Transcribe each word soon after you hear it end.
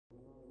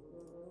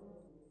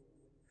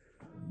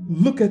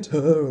Look at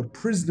her, a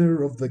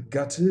prisoner of the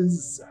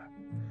gutters,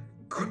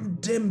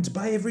 condemned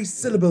by every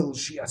syllable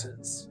she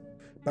utters.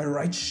 By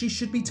rights she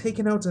should be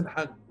taken out and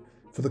hung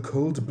for the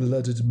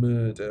cold-blooded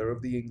murder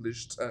of the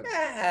English tongue.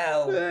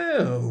 Ow!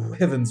 Oh,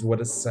 heavens, what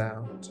a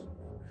sound.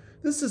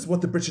 This is what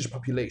the British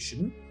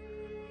population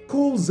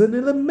calls an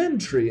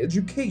elementary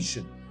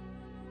education.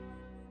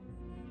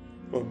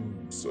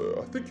 Sir,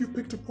 I think you've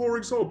picked a poor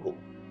example.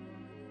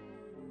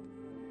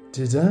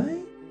 Did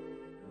I?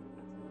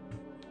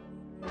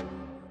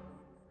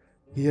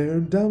 Here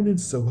I'm down in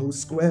Soho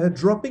Square,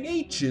 dropping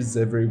H's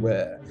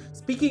everywhere,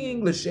 speaking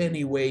English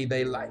any way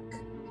they like.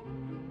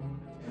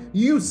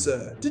 You,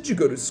 sir, did you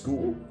go to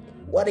school?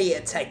 What do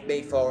you take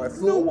me for, a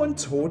fool? No one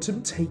taught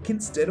him take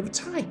instead of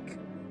tyke.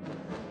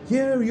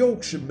 Hear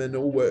Yorkshiremen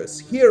or worse,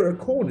 hear a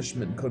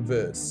Cornishman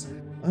converse.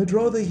 I'd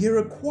rather hear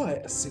a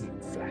choir singing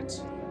flat.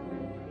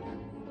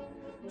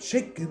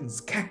 Chickens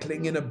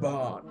cackling in a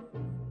barn,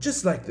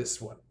 just like this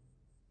one.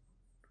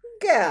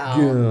 Go!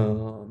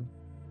 Gone.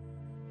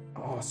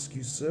 Ask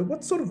you, sir,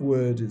 what sort of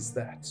word is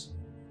that?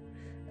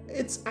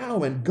 It's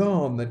ow and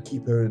gone that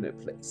keep her in her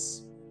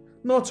place,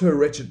 not her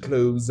wretched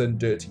clothes and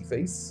dirty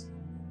face.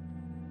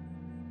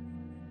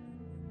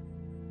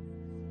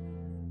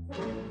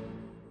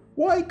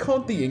 Why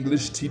can't the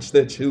English teach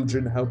their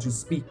children how to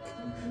speak?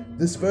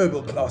 This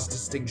verbal class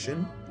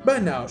distinction by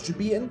now should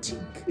be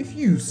antique. If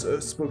you,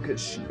 sir, spoke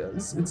as she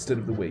does, instead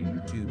of the way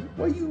you do,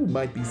 why, you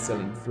might be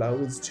selling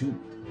flowers too.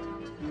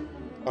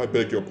 I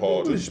beg your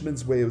pardon.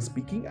 Englishman's way of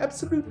speaking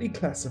absolutely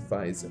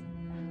classifies him.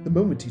 The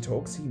moment he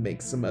talks, he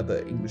makes some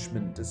other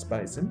Englishmen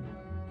despise him.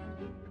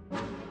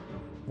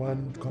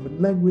 One common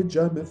language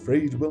I'm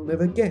afraid we'll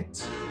never get.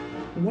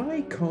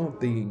 Why can't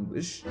the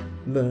English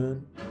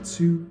learn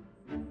to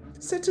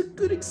set a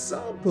good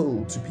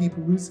example to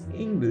people whose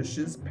English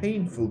is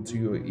painful to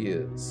your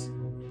ears?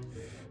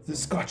 The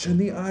Scotch and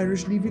the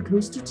Irish leave you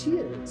close to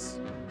tears.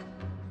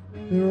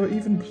 There are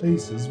even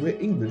places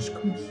where English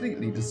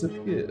completely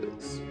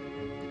disappears.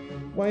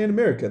 Why, in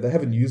America, they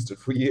haven't used it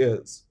for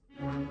years.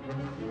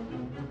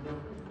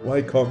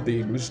 Why can't the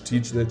English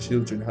teach their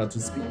children how to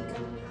speak?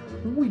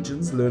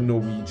 Norwegians learn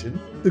Norwegian,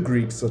 the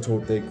Greeks are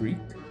taught their Greek.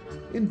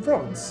 In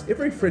France,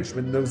 every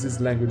Frenchman knows his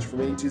language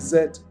from A to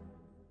Z.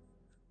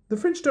 The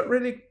French don't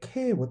really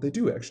care what they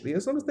do, actually,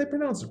 as long as they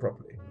pronounce it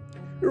properly.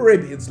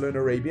 Arabians learn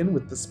Arabian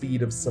with the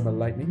speed of summer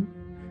lightning.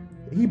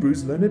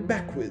 Hebrews learn it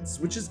backwards,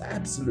 which is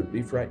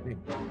absolutely frightening.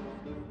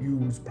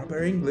 Use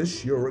proper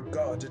English, you're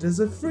regarded as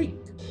a freak.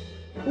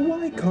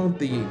 Why can't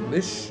the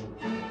English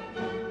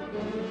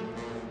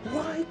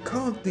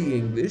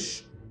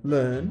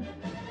learn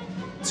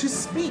to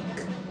speak?